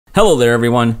Hello there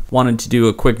everyone. Wanted to do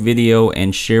a quick video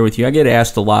and share with you. I get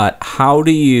asked a lot, how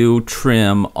do you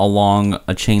trim along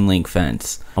a chain link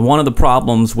fence? And one of the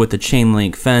problems with the chain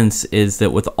link fence is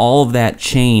that with all of that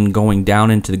chain going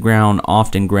down into the ground,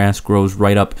 often grass grows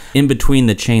right up in between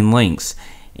the chain links.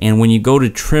 And when you go to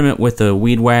trim it with a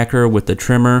weed whacker, with the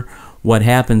trimmer, what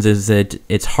happens is that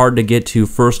it's hard to get to,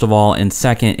 first of all, and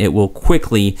second, it will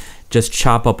quickly just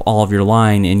chop up all of your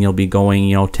line and you'll be going,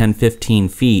 10-15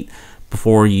 feet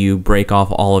before you break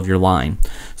off all of your line.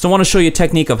 So I want to show you a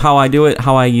technique of how I do it,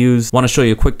 want to show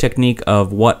you a quick technique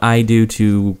of what I do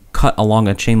to cut along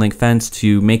a chain link fence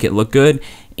to make it look good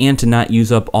and to not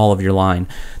use up all of your line.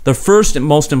 The first and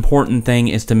most important thing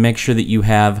is to make sure that you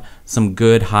have some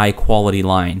good high quality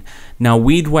line. Now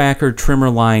weed whacker trimmer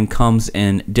line comes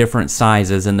in different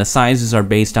sizes, and the sizes are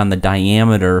based on the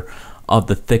diameter of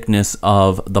the thickness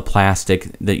of the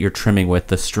plastic that you're trimming with,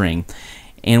 the string.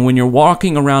 And when you're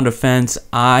walking around a fence,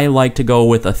 I like to go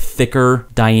with a thicker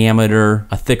diameter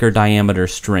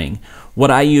string. What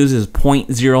I use is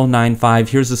 0.095.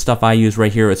 Here's the stuff I use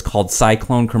right here. It's called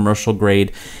Cyclone commercial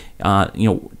grade.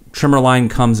 Trimmer line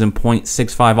comes in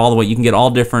 0.65 all the way. You can get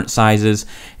all different sizes.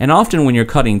 And often when you're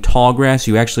cutting tall grass,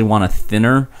 you actually want a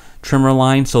thinner trimmer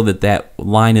line so that that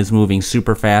line is moving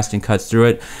super fast and cuts through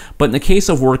it. But in the case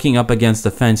of working up against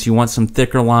the fence, you want some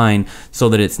thicker line so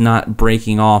that it's not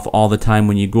breaking off all the time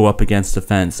when you go up against the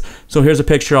fence. So here's a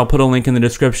picture. I'll put a link in the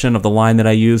description of the line that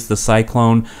I use, the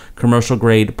Cyclone commercial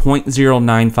grade.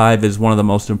 0.095 is one of the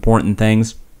most important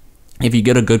things. If you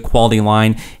get a good quality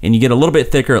line and you get a little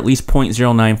bit thicker, at least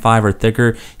 0.095 or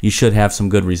thicker, you should have some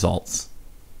good results.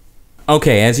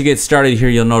 Okay, as you get started here,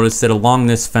 you'll notice that along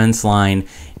this fence line,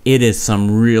 it is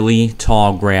some really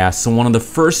tall grass. So one of the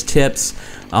first tips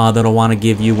that I want to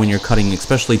give you when you're cutting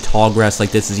especially tall grass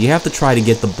like this is you have to try to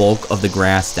get the bulk of the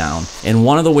grass down. And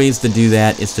one of the ways to do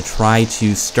that is to try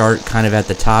to start kind of at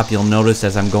the top. You'll notice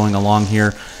as I'm going along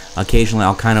here, occasionally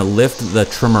I'll kind of lift the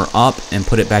trimmer up and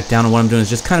put it back down. And what I'm doing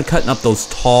is just kind of cutting up those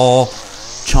tall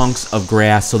chunks of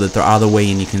grass so that they're out of the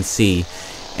way and you can see.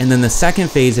 And then the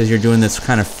second phase, as you're doing this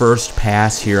kind of first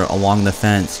pass here along the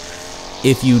fence,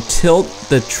 if you tilt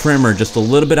the trimmer just a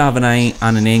little bit on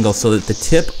an angle so that the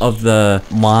tip of the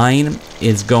line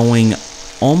is going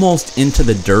almost into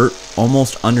the dirt,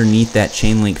 almost underneath that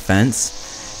chain link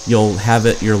fence, you'll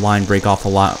have your line break off a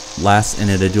lot less and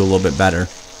it'll do a little bit better.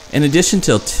 In addition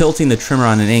to tilting the trimmer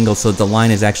on an angle so that the line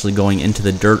is actually going into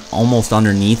the dirt almost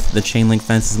underneath the chain link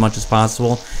fence as much as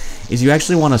possible, is you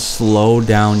actually want to slow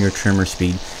down your trimmer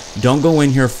speed. Don't go in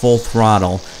here full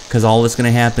throttle, because all that's going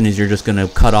to happen is you're just going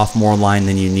to cut off more line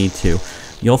than you need to.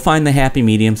 You'll find the happy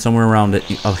medium somewhere around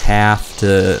a half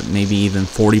to maybe even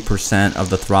 40% of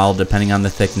the throttle depending on the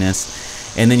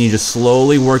thickness. And then you just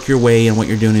slowly work your way, and what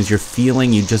you're doing is you're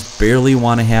feeling you just barely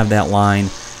want to have that line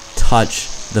touch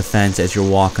the fence as you're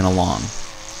walking along.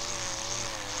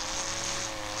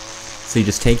 So you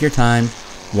just take your time,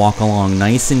 walk along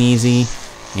nice and easy,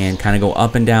 and kind of go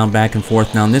up and down, back and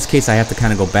forth. Now in this case I have to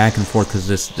kind of go back and forth because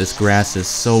this grass is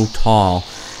so tall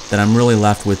that I'm really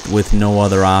left with no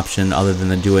other option other than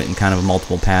to do it in kind of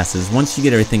multiple passes. Once you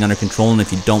get everything under control, and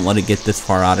if you don't let it get this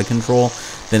far out of control,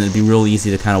 then it'd be real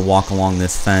easy to kind of walk along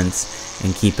this fence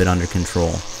and keep it under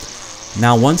control.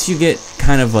 Now once you get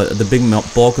kind of the big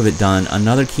bulk of it done,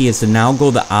 another key is to now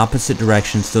go the opposite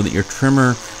direction so that your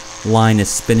trimmer line is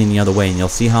spinning the other way, and you'll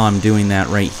see how I'm doing that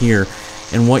right here.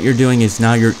 And what you're doing is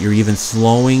now you're even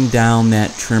slowing down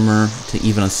that trimmer to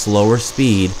even a slower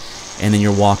speed, and then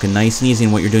you're walking nice and easy,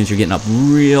 and what you're doing is you're getting up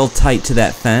real tight to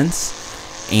that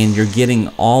fence, and you're getting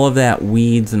all of that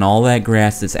weeds and all that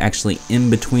grass that's actually in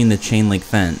between the chain link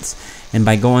fence. And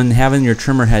by having your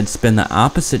trimmer head spin the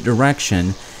opposite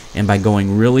direction, and by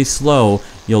going really slow,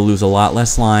 you'll lose a lot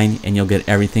less line and you'll get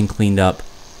everything cleaned up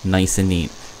nice and neat.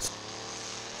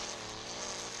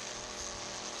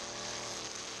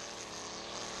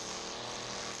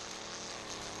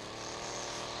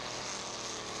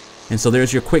 And so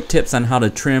there's your quick tips on how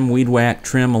to weed whack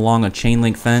trim along a chain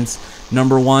link fence.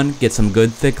 Number 1, get some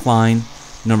good thick line.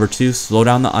 Number 2, slow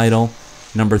down the idle.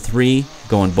 Number 3,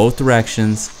 go in both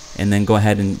directions, and then go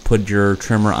ahead and put your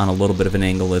trimmer on a little bit of an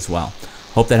angle as well.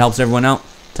 Hope that helps everyone out.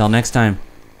 Till next time,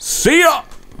 see ya!